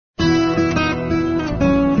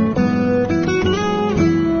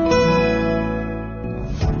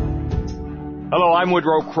I'm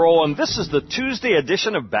Woodrow Kroll, and this is the Tuesday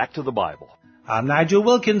edition of Back to the Bible. I'm Nigel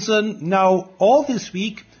Wilkinson. Now, all this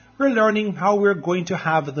week, we're learning how we're going to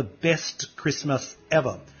have the best Christmas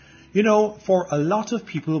ever. You know, for a lot of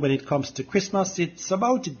people, when it comes to Christmas, it's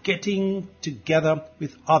about getting together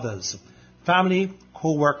with others, family,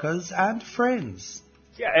 co-workers, and friends.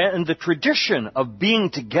 Yeah, and the tradition of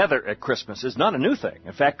being together at Christmas is not a new thing.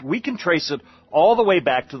 In fact, we can trace it all the way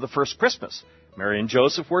back to the first Christmas. Mary and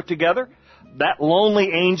Joseph were together. That lonely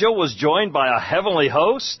angel was joined by a heavenly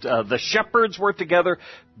host. The shepherds were together.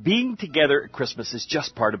 Being together at Christmas is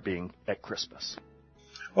just part of being at Christmas.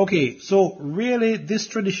 Okay, so really this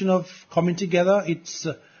tradition of coming together, it's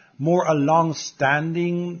more a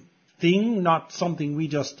long-standing thing, not something we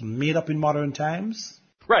just made up in modern times?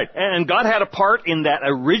 Right, and God had a part in that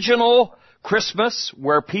original Christmas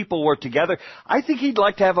where people were together. I think He'd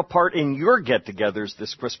like to have a part in your get-togethers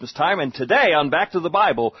this Christmas time. And today on Back to the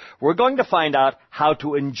Bible, we're going to find out how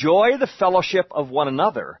to enjoy the fellowship of one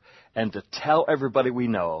another and to tell everybody we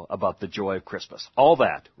know about the joy of Christmas. All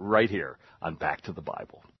that right here on Back to the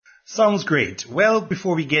Bible. Sounds great. Well,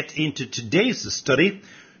 before we get into today's study,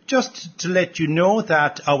 just to let you know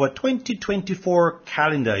that our 2024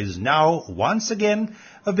 calendar is now once again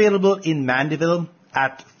available in Mandeville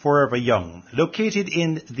at Forever Young, located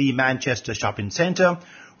in the Manchester Shopping Centre,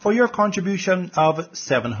 for your contribution of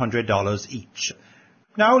 $700 each.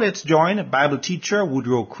 Now let's join Bible teacher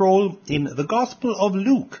Woodrow Kroll in the Gospel of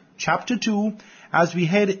Luke, chapter 2, as we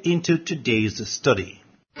head into today's study.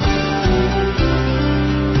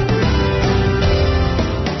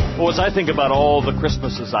 Well, as I think about all the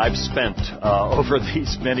Christmases I've spent over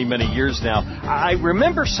these many, many years now, I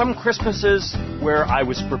remember some Christmases where I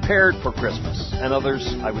was prepared for Christmas, and others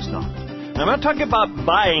I was not. And I'm not talking about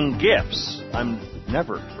buying gifts. I'm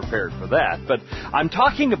never prepared for that. But I'm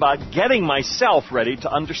talking about getting myself ready to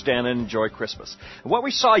understand and enjoy Christmas. And what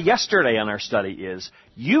we saw yesterday in our study is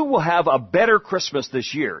you will have a better Christmas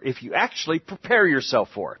this year if you actually prepare yourself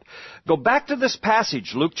for it. Go back to this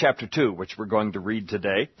passage, Luke chapter 2, which we're going to read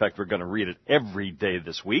today. In fact, we're going to read it every day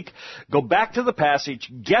this week. Go back to the passage,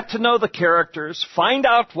 get to know the characters, find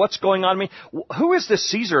out what's going on. I mean, who is this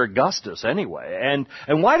Caesar Augustus anyway?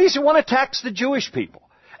 And why does he want to tax the Jewish people?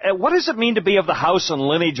 And what does it mean to be of the house and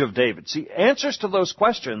lineage of David? See, answers to those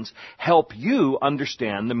questions help you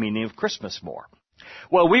understand the meaning of Christmas more.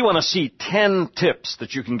 Well, we want to see 10 tips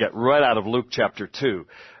that you can get right out of Luke chapter 2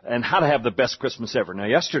 and how to have the best Christmas ever. Now,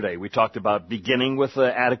 yesterday we talked about beginning with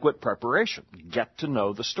adequate preparation. Get to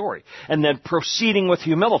know the story. And then proceeding with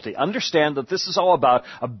humility. Understand that this is all about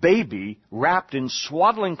a baby wrapped in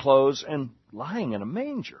swaddling clothes and lying in a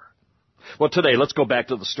manger. Well, today, let's go back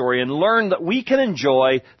to the story and learn that we can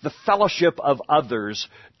enjoy the fellowship of others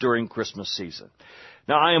during Christmas season.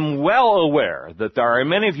 Now, I am well aware that there are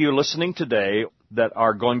many of you listening today that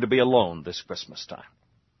are going to be alone this Christmas time.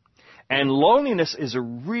 And loneliness is a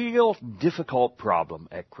real difficult problem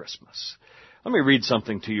at Christmas. Let me read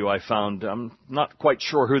something to you I found. I'm not quite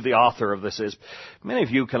sure who the author of this is. Many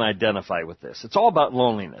of you can identify with this. It's all about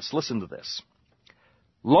loneliness. Listen to this.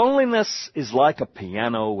 Loneliness is like a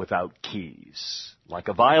piano without keys, like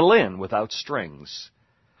a violin without strings,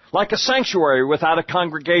 like a sanctuary without a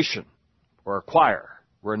congregation, or a choir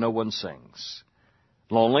where no one sings.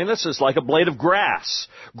 Loneliness is like a blade of grass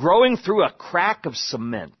growing through a crack of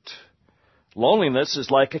cement. Loneliness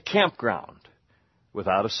is like a campground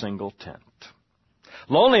without a single tent.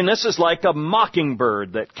 Loneliness is like a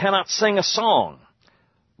mockingbird that cannot sing a song.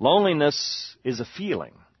 Loneliness is a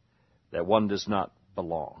feeling that one does not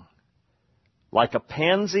belong. Like a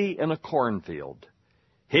pansy in a cornfield,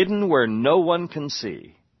 hidden where no one can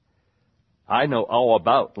see. I know all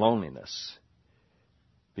about loneliness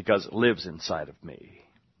because it lives inside of me.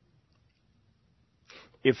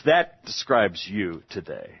 If that describes you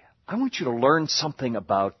today, I want you to learn something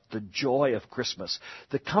about the joy of Christmas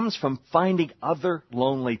that comes from finding other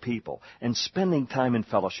lonely people and spending time in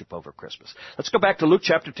fellowship over Christmas. Let's go back to Luke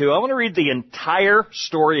chapter 2. I want to read the entire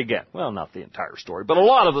story again. Well, not the entire story, but a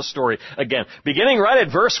lot of the story again, beginning right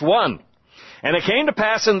at verse 1. And it came to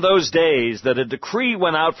pass in those days that a decree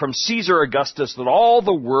went out from Caesar Augustus that all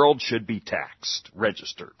the world should be taxed,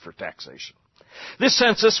 registered for taxation. This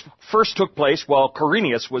census first took place while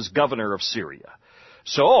Quirinius was governor of Syria.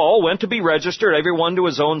 So all went to be registered, every one to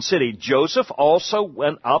his own city. Joseph also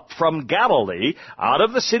went up from Galilee, out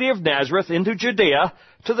of the city of Nazareth, into Judea,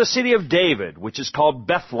 to the city of David, which is called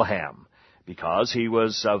Bethlehem, because he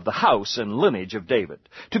was of the house and lineage of David,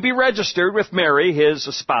 to be registered with Mary, his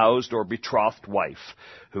espoused or betrothed wife,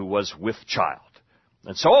 who was with child.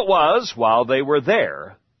 And so it was, while they were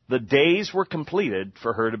there, the days were completed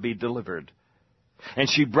for her to be delivered. And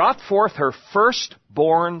she brought forth her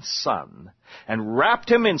firstborn son, and wrapped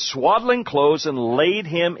him in swaddling clothes, and laid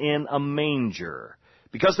him in a manger,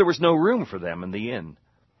 because there was no room for them in the inn.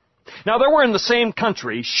 Now there were in the same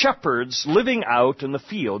country shepherds living out in the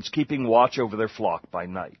fields, keeping watch over their flock by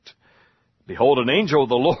night. Behold, an angel of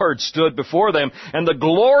the Lord stood before them, and the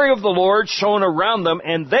glory of the Lord shone around them,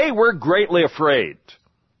 and they were greatly afraid.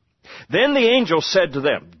 Then the angel said to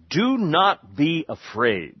them, Do not be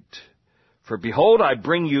afraid, for behold, I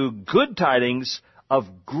bring you good tidings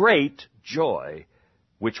of great joy,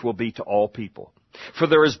 which will be to all people. For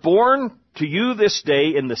there is born to you this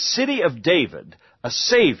day in the city of David a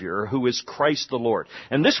Savior, who is Christ the Lord.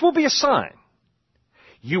 And this will be a sign.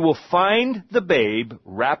 You will find the babe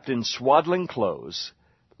wrapped in swaddling clothes,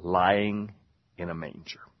 lying in a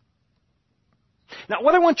manger. Now,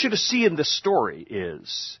 what I want you to see in this story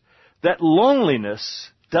is that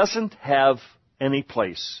loneliness doesn't have any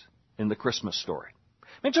place in the Christmas story.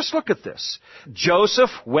 I mean, just look at this.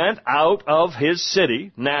 Joseph went out of his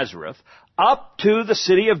city, Nazareth, up to the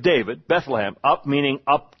city of David, Bethlehem, up meaning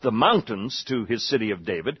up the mountains to his city of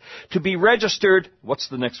David, to be registered, what's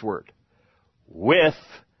the next word? With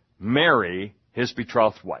Mary, his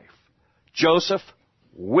betrothed wife. Joseph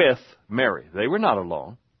with Mary. They were not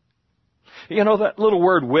alone. You know, that little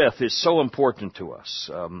word with is so important to us.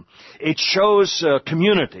 It shows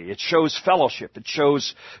community. It shows fellowship. It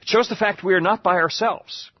shows the fact we are not by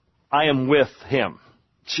ourselves. I am with him.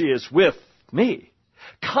 She is with me.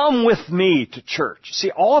 Come with me to church.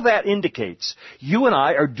 See, all that indicates you and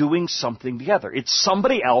I are doing something together. It's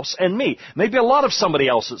somebody else and me. Maybe a lot of somebody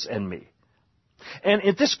else's and me. And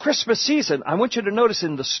in this Christmas season, I want you to notice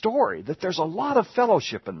in the story that there's a lot of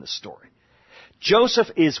fellowship in this story. Joseph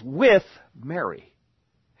is with Mary.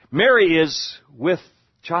 Mary is with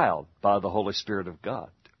child by the Holy Spirit of God.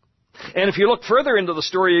 And if you look further into the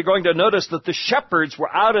story, you're going to notice that the shepherds were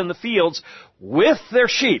out in the fields with their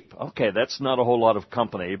sheep. Okay, that's not a whole lot of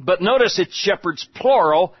company. But notice it's shepherds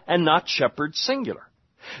plural and not shepherds singular.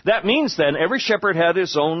 That means then every shepherd had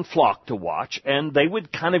his own flock to watch, and they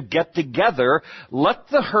would kind of get together, let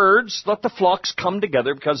the flocks come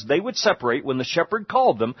together, because they would separate when the shepherd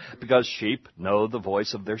called them, because sheep know the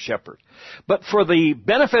voice of their shepherd. But for the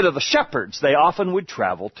benefit of the shepherds, they often would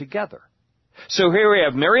travel together. So here we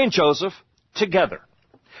have Mary and Joseph together.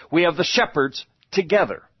 We have the shepherds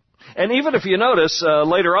together. And even if you notice,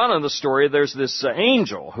 later on in the story, there's this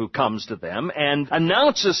angel who comes to them and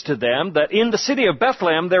announces to them that in the city of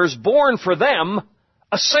Bethlehem there is born for them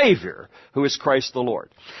a Savior, who is Christ the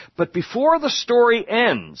Lord. But before the story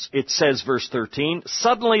ends, it says, verse 13,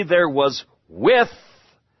 suddenly there was with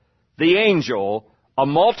the angel a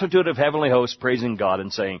multitude of heavenly hosts praising God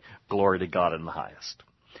and saying, Glory to God in the highest.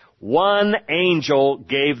 One angel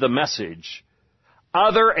gave the message.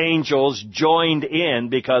 Other angels joined in,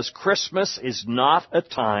 because Christmas is not a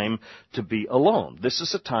time to be alone. This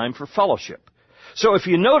is a time for fellowship. So if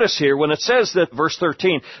you notice here, when it says that, verse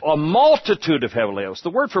 13, a multitude of heavenly hosts, the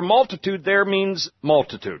word for multitude there means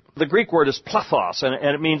multitude. The Greek word is plethos, and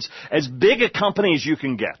it means as big a company as you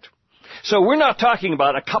can get. So we're not talking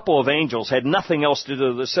about a couple of angels had nothing else to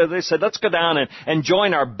do. So they said, let's go down and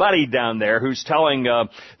join our buddy down there who's telling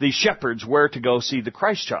the shepherds where to go see the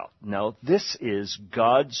Christ child. No, this is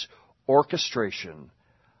God's orchestration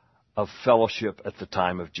of fellowship at the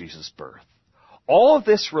time of Jesus' birth. All of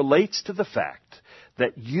this relates to the fact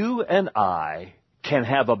that you and I can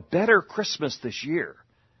have a better Christmas this year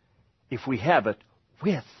if we have it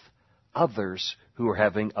with others who are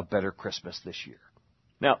having a better Christmas this year.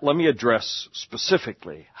 Now, let me address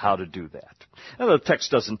specifically how to do that. Now, the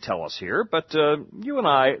text doesn't tell us here, but you and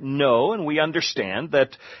I know and we understand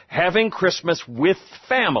that having Christmas with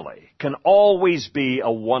family can always be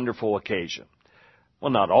a wonderful occasion.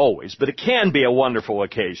 Well, not always, but it can be a wonderful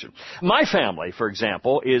occasion. My family, for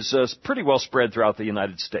example, is pretty well spread throughout the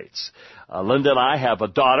United States. Linda and I have a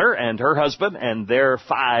daughter and her husband and their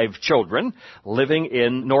 5 children living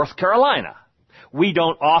in North Carolina. We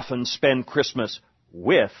don't often spend Christmas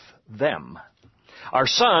with them. Our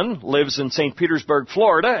son lives in St. Petersburg,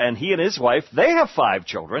 Florida, and he and his wife, they have 5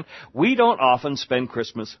 children. We don't often spend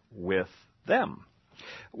Christmas with them.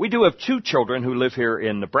 We do have 2 children who live here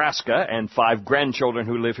in Nebraska and 5 grandchildren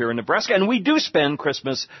who live here in Nebraska, and we do spend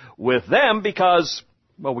Christmas with them because,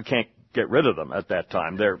 well, we can't get rid of them at that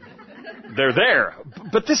time. They're there.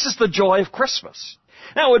 But this is the joy of Christmas.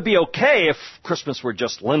 Now, it would be okay if Christmas were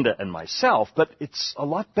just Linda and myself, but it's a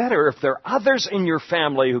lot better if there are others in your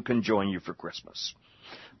family who can join you for Christmas.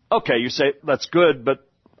 Okay, you say, that's good, but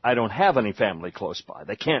I don't have any family close by.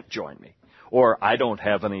 They can't join me. Or I don't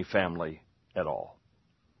have any family at all.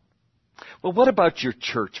 Well, what about your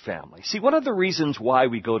church family? See, one of the reasons why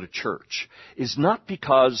we go to church is not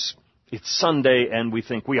because it's Sunday and we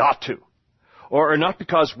think we ought to, or not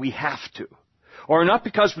because we have to, or not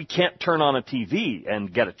because we can't turn on a TV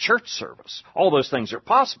and get a church service. All those things are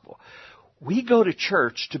possible. We go to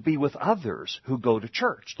church to be with others who go to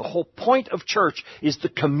church. The whole point of church is the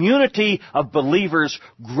community of believers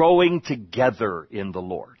growing together in the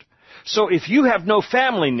Lord. So if you have no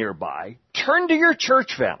family nearby, turn to your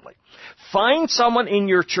church family. Find someone in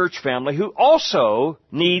your church family who also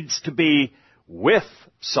needs to be with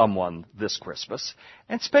someone this Christmas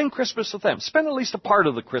and spend Christmas with them. Spend at least a part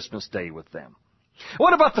of the Christmas day with them.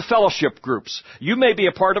 What about the fellowship groups? You may be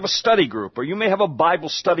a part of a study group, or you may have a Bible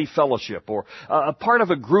study fellowship, or a part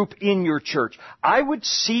of a group in your church. I would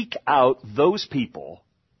seek out those people.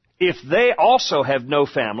 If they also have no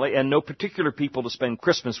family and no particular people to spend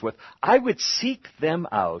Christmas with, I would seek them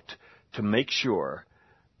out to make sure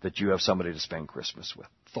that you have somebody to spend Christmas with.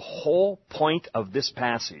 The whole point of this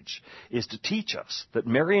passage is to teach us that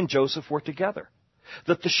Mary and Joseph were together,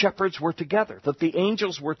 that the shepherds were together, that the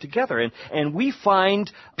angels were together. And we find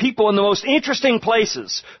people in the most interesting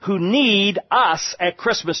places who need us at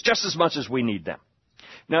Christmas just as much as we need them.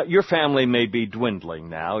 Now, your family may be dwindling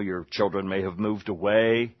now. Your children may have moved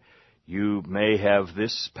away. You may have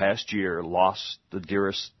this past year lost the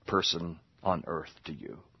dearest person on earth to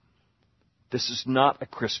you. This is not a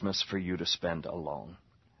Christmas for you to spend alone.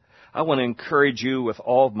 I want to encourage you with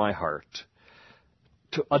all of my heart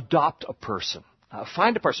to adopt a person.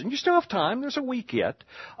 Find a person. You still have time. There's a week yet.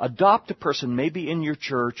 Adopt a person, maybe in your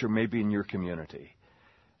church or maybe in your community,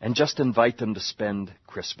 and just invite them to spend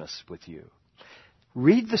Christmas with you.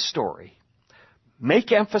 Read the story.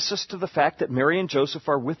 Make emphasis to the fact that Mary and Joseph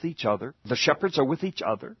are with each other. The shepherds are with each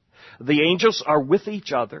other. The angels are with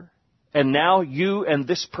each other. And now you and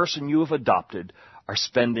this person you have adopted are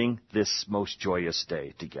spending this most joyous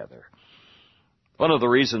day together. One of the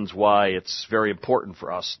reasons why it's very important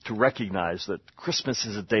for us to recognize that Christmas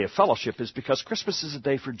is a day of fellowship is because Christmas is a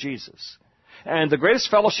day for Jesus. And the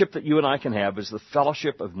greatest fellowship that you and I can have is the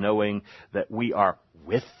fellowship of knowing that we are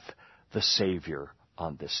with the Savior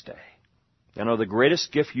on this day. You know, the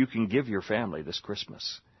greatest gift you can give your family this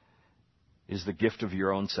Christmas is the gift of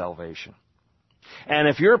your own salvation. And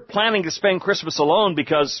if you're planning to spend Christmas alone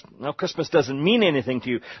because, Christmas doesn't mean anything to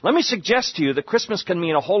you, let me suggest to you that Christmas can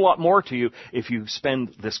mean a whole lot more to you if you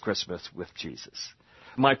spend this Christmas with Jesus.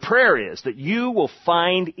 My prayer is that you will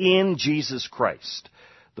find in Jesus Christ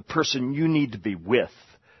the person you need to be with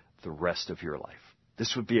the rest of your life.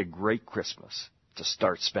 This would be a great Christmas to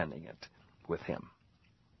start spending it with Him.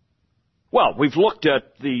 Well, we've looked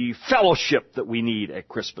at the fellowship that we need at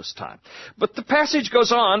Christmas time. But the passage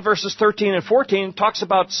goes on, verses 13 and 14, talks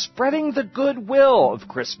about spreading the goodwill of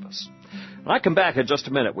Christmas. When I come back in just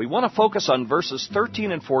a minute, we want to focus on verses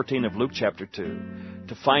 13 and 14 of Luke chapter 2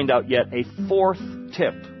 to find out yet a fourth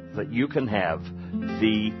tip that you can have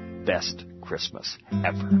the best Christmas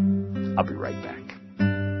ever. I'll be right back.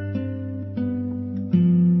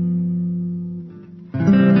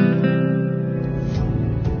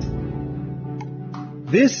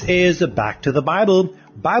 This is Back to the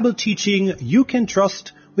Bible teaching you can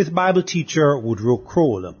trust with Bible teacher Woodrow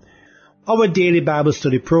Kroll. Our daily Bible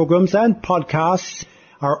study programs and podcasts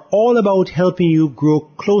are all about helping you grow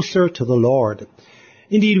closer to the Lord.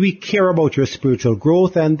 Indeed, we care about your spiritual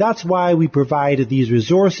growth, and that's why we provide these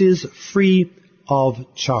resources free of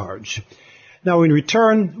charge. Now, in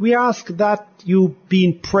return, we ask that you be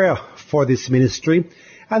in prayer for this ministry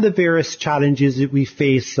and the various challenges that we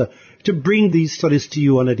face to bring these studies to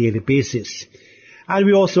you on a daily basis. And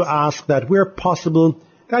we also ask that where possible,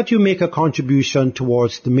 that you make a contribution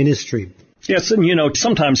towards the ministry. Yes, and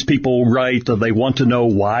sometimes people write that they want to know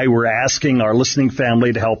why we're asking our listening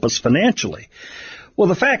family to help us financially. Well,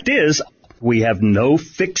 the fact is, we have no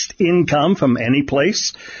fixed income from any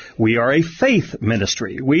place. We are a faith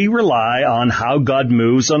ministry. We rely on how God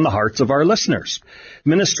moves on the hearts of our listeners.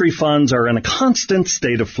 Ministry funds are in a constant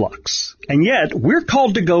state of flux. And yet, we're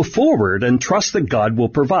called to go forward and trust that God will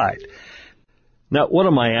provide. Now, what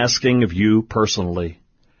am I asking of you personally?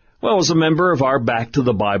 Well, as a member of our Back to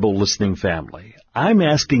the Bible listening family, I'm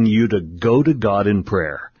asking you to go to God in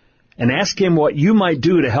prayer and ask Him what you might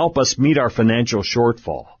do to help us meet our financial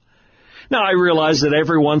shortfall. Now, I realize that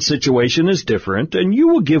everyone's situation is different, and you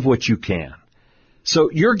will give what you can. So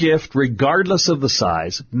your gift, regardless of the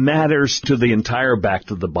size, matters to the entire Back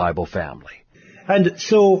to the Bible family. And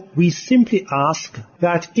so we simply ask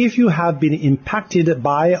that if you have been impacted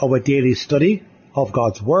by our daily study of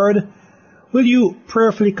God's Word, will you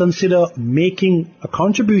prayerfully consider making a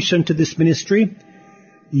contribution to this ministry?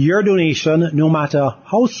 Your donation, no matter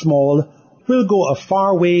how small, will go a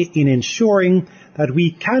far way in ensuring that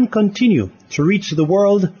we can continue to reach the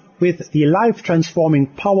world with the life-transforming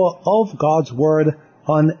power of God's Word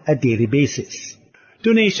on a daily basis.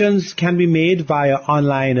 Donations can be made via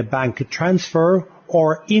online bank transfer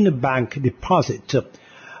or in-bank deposit.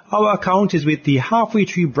 Our account is with the Halfway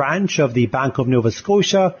Tree branch of the Bank of Nova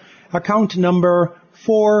Scotia, account number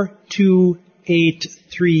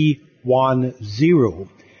 428310.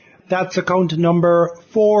 That's account number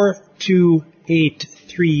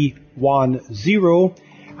 428310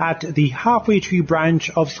 at the Halfway Tree branch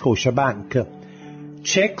of Scotiabank.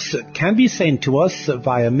 Checks can be sent to us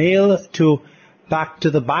via mail to Back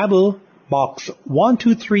to the Bible, Box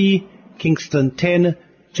 123, Kingston 10,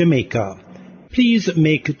 Jamaica. Please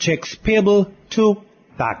make checks payable to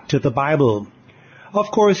Back to the Bible. Of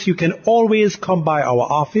course, you can always come by our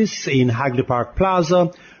office in Hagley Park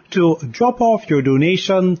Plaza to drop off your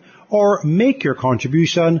donation or make your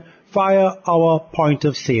contribution via our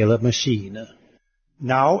point-of-sale machine.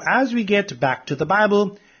 Now, as we get back to the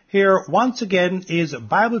Bible, here once again is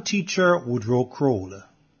Bible teacher Woodrow Kroll.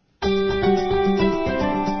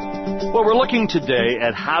 Well, we're looking today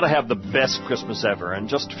at how to have the best Christmas ever. And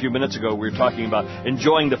just a few minutes ago, we were talking about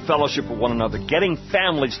enjoying the fellowship of one another, getting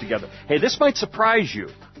families together. Hey, this might surprise you.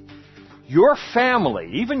 Your family,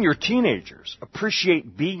 even your teenagers,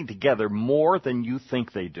 appreciate being together more than you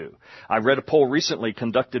think they do. I read a poll recently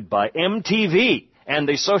conducted by MTV and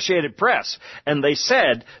the Associated Press, and they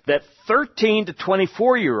said that 13 to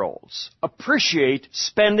 24-year-olds appreciate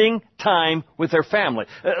spending time with their family,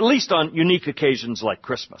 at least on unique occasions like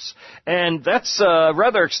Christmas. And that's a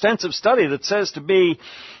rather extensive study that says to me,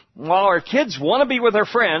 while our kids want to be with their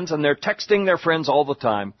friends and they're texting their friends all the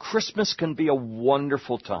time, Christmas can be a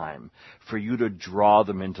wonderful time for you to draw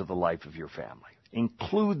them into the life of your family.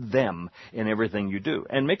 Include them in everything you do.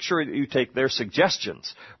 And make sure that you take their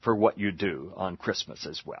suggestions for what you do on Christmas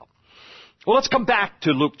as well. Well, let's come back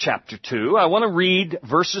to Luke chapter 2. I want to read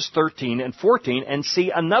verses 13 and 14 and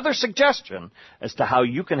see another suggestion as to how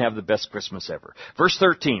you can have the best Christmas ever. Verse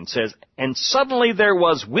 13 says, "And suddenly there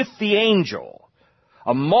was with the angel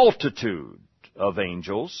a multitude of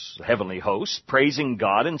angels, heavenly hosts, praising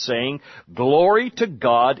God and saying, 'Glory to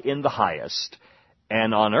God in the highest,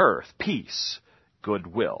 and on earth peace,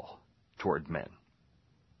 goodwill toward men.'"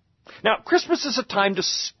 Now, Christmas is a time to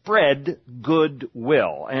spread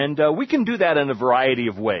goodwill, and we can do that in a variety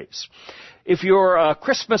of ways. If you're a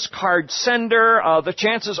Christmas card sender, the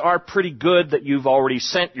chances are pretty good that you've already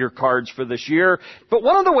sent your cards for this year. But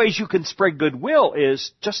one of the ways you can spread goodwill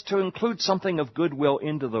is just to include something of goodwill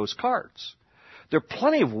into those cards. There are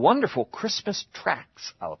plenty of wonderful Christmas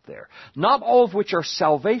tracts out there, not all of which are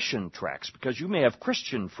salvation tracts, because you may have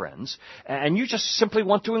Christian friends, and you just simply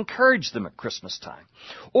want to encourage them at Christmas time.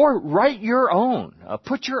 Or write your own.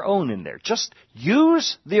 Put your own in there. Just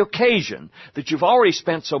use the occasion that you've already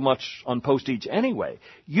spent so much on postage anyway.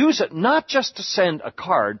 Use it not just to send a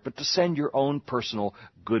card, but to send your own personal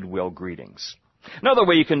goodwill greetings. Another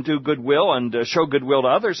way you can do goodwill and show goodwill to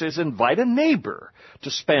others is invite a neighbor to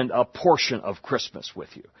spend a portion of Christmas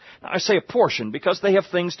with you. Now, I say a portion because they have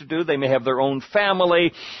things to do. They may have their own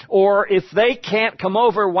family. Or if they can't come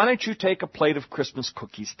over, why don't you take a plate of Christmas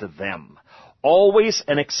cookies to them? Always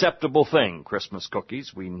an acceptable thing, Christmas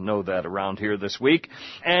cookies. We know that around here this week.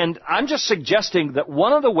 And I'm just suggesting that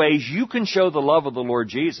one of the ways you can show the love of the Lord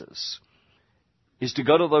Jesus is to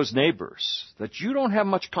go to those neighbors that you don't have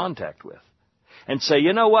much contact with and say,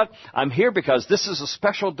 you know what, I'm here because this is a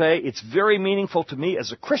special day. It's very meaningful to me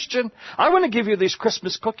as a Christian. I want to give you these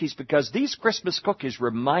Christmas cookies because these Christmas cookies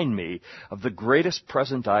remind me of the greatest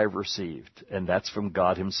present I have received, and that's from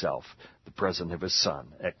God Himself, the present of His Son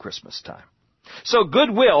at Christmas time. So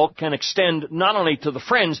goodwill can extend not only to the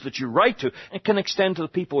friends that you write to, it can extend to the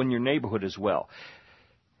people in your neighborhood as well.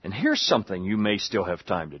 And here's something you may still have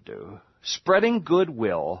time to do. Spreading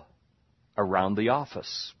goodwill around the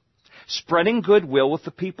office. Spreading goodwill with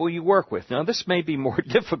the people you work with. Now, this may be more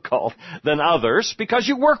difficult than others because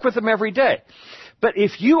you work with them every day. But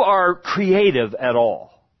if you are creative at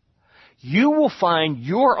all, you will find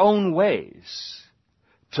your own ways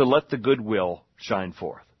to let the goodwill shine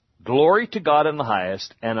forth. Glory to God in the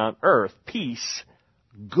highest, and on earth peace,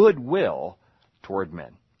 goodwill toward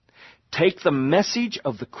men. Take the message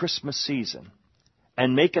of the Christmas season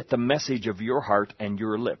and make it the message of your heart and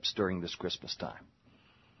your lips during this Christmas time.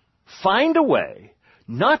 Find a way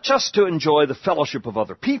not just to enjoy the fellowship of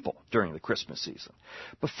other people during the Christmas season,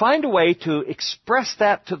 but find a way to express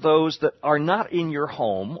that to those that are not in your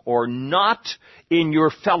home or not in your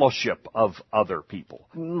fellowship of other people.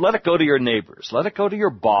 Let it go to your neighbors. Let it go to your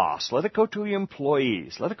boss. Let it go to your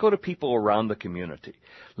employees. Let it go to people around the community.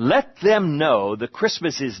 Let them know that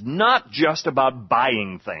Christmas is not just about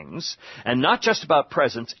buying things and not just about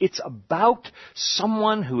presents. It's about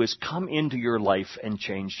someone who has come into your life and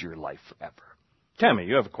changed your life forever. Tammy,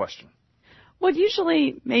 you have a question. Well,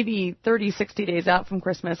 usually maybe 30, 60 days out from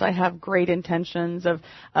Christmas, I have great intentions of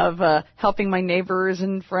helping my neighbors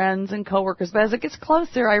and friends and coworkers. But as it gets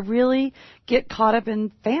closer, I really get caught up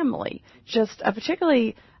in family. Just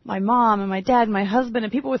particularly my mom and my dad and my husband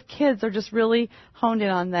and people with kids are just really honed in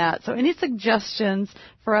on that. So any suggestions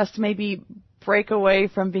for us to maybe break away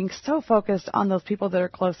from being so focused on those people that are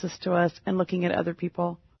closest to us and looking at other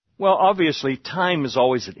people? Well, obviously, time is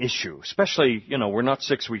always an issue, especially, we're not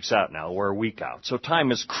 6 weeks out now, we're a week out. So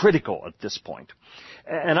time is critical at this point.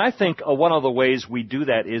 And I think one of the ways we do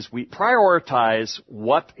that is we prioritize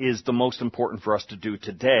what is the most important for us to do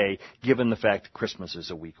today, given the fact that Christmas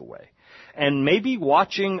is a week away. And maybe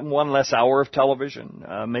watching one less hour of television,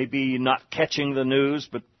 maybe not catching the news,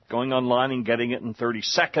 but going online and getting it in 30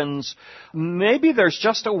 seconds. Maybe there's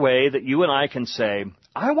just a way that you and I can say,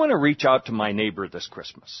 I want to reach out to my neighbor this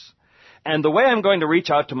Christmas. And the way I'm going to reach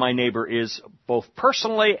out to my neighbor is both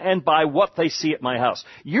personally and by what they see at my house.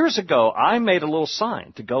 Years ago, I made a little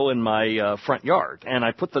sign to go in my front yard, and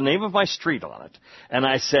I put the name of my street on it. And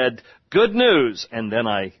I said, good news, and then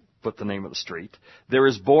I put the name of the street. There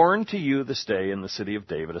is born to you this day in the city of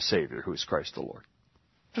David a Savior, who is Christ the Lord.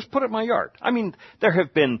 Just put it in my yard. I mean, there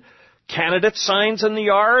have been candidate signs in the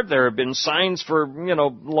yard. There have been signs for,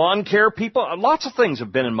 lawn care people. Lots of things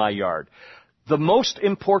have been in my yard. The most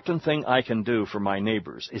important thing I can do for my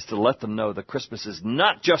neighbors is to let them know that Christmas is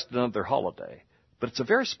not just another holiday, but it's a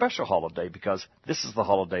very special holiday because this is the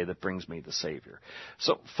holiday that brings me the Savior.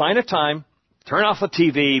 So find a time, turn off the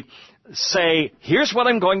TV, say, here's what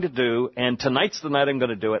I'm going to do, and tonight's the night I'm going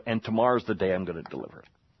to do it, and tomorrow's the day I'm going to deliver it.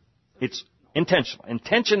 It's intentional.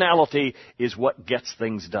 Intentionality is what gets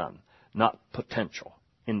things done, not potential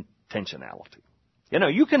intentionality.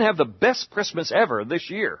 You can have the best Christmas ever this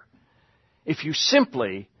year if you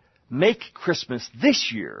simply make Christmas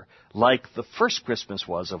this year like the first Christmas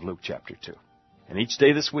was of Luke chapter 2. And each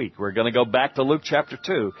day this week, we're going to go back to Luke chapter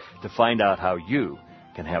 2 to find out how you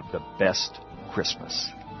can have the best Christmas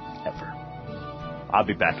ever. I'll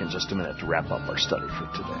be back in just a minute to wrap up our study for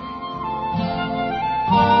today.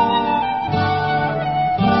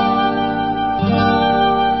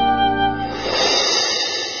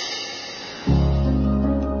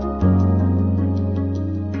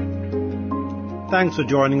 Thanks for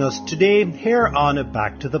joining us today here on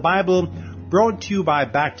Back to the Bible, brought to you by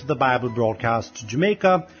Back to the Bible Broadcast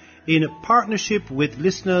Jamaica in partnership with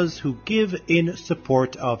listeners who give in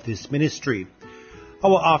support of this ministry.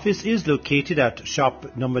 Our office is located at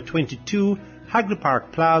shop number 22, Hagley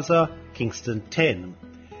Park Plaza, Kingston 10.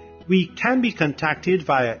 We can be contacted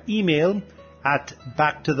via email at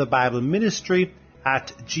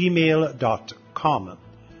backtothebibleministry@gmail.com.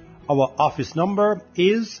 Our office number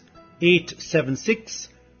is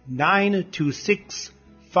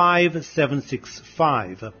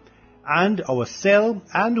 876-926-5765, and our cell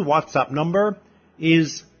and WhatsApp number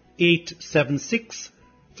is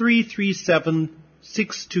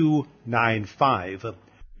 876-337-6295.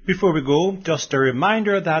 Before we go, just a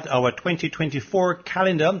reminder that our 2024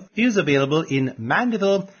 calendar is available in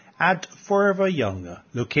Mandeville at Forever Young,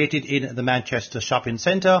 located in the Manchester Shopping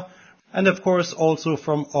Centre, and of course also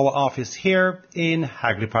from our office here in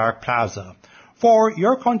Hagley Park Plaza, for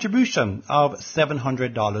your contribution of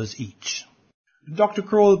 $700 each. Dr.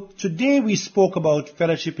 Kroll, today we spoke about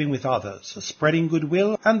fellowshipping with others, spreading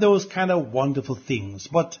goodwill, and those kind of wonderful things.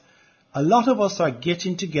 But a lot of us are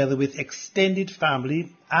getting together with extended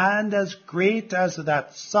family, and as great as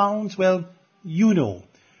that sounds, well, you're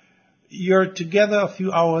together a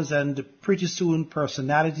few hours and pretty soon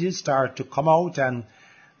personalities start to come out, and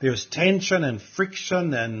there's tension and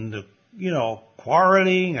friction and,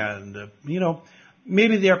 quarreling and,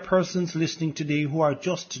 maybe there are persons listening today who are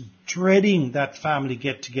just dreading that family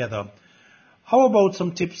get-together. How about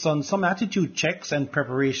some tips on some attitude checks and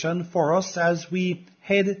preparation for us as we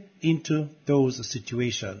head into those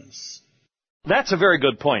situations? That's a very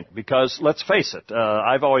good point, because let's face it,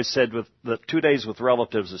 I've always said that 2 days with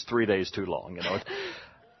relatives is 3 days too long,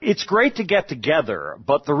 It's great to get together,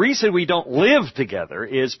 but the reason we don't live together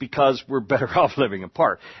is because we're better off living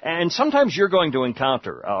apart. And sometimes you're going to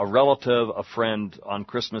encounter a relative, a friend on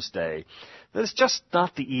Christmas Day that is just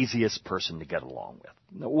not the easiest person to get along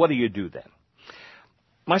with. Now, what do you do then?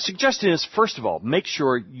 My suggestion is, first of all, make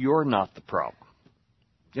sure you're not the problem.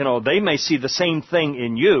 You know, they may see the same thing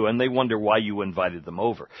in you, and they wonder why you invited them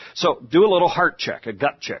over. So do a little heart check, a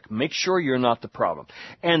gut check. Make sure you're not the problem.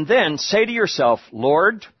 And then say to yourself,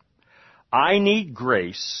 Lord, I need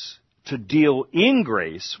grace to deal in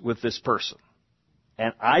grace with this person.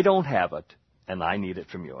 And I don't have it, and I need it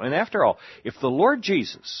from you. And after all, if the Lord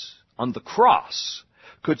Jesus on the cross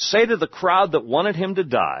could say to the crowd that wanted him to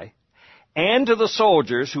die, and to the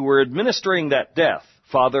soldiers who were administering that death,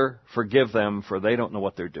 Father, forgive them, for they don't know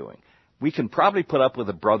what they're doing, we can probably put up with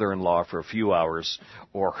a brother-in-law for a few hours,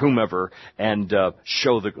 or whomever, and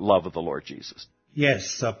show the love of the Lord Jesus.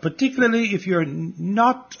 Yes, particularly if you're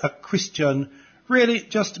not a Christian, really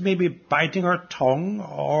just maybe biting our tongue,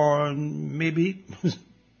 or maybe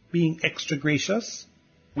being extra gracious.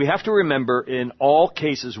 We have to remember, in all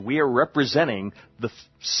cases, we are representing the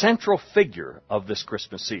central figure of this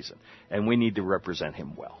Christmas season, and we need to represent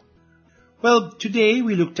him well. Well, today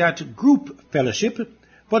we looked at group fellowship,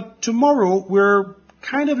 but tomorrow we're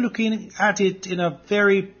kind of looking at it in a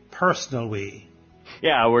very personal way.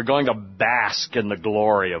 Yeah, we're going to bask in the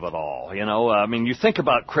glory of it all, you know. I mean, you think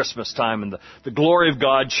about Christmas time, and the glory of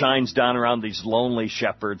God shines down around these lonely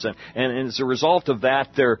shepherds, and as a result of that,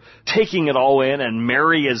 they're taking it all in, and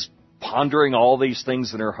Mary is pondering all these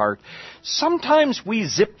things in her heart. Sometimes we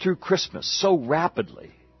zip through Christmas so rapidly,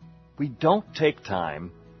 we don't take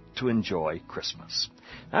time to enjoy Christmas.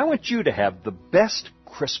 I want you to have the best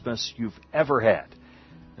Christmas you've ever had.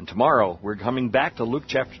 And tomorrow, we're coming back to Luke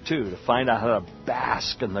chapter 2 to find out how to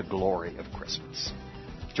bask in the glory of Christmas.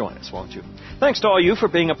 Join us, won't you? Thanks to all you for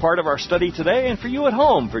being a part of our study today, and for you at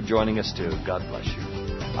home for joining us too. God bless you.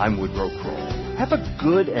 I'm Woodrow Kroll. Have a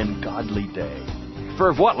good and godly day. For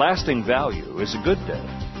of what lasting value is a good day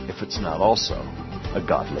if it's not also a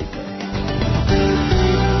godly day?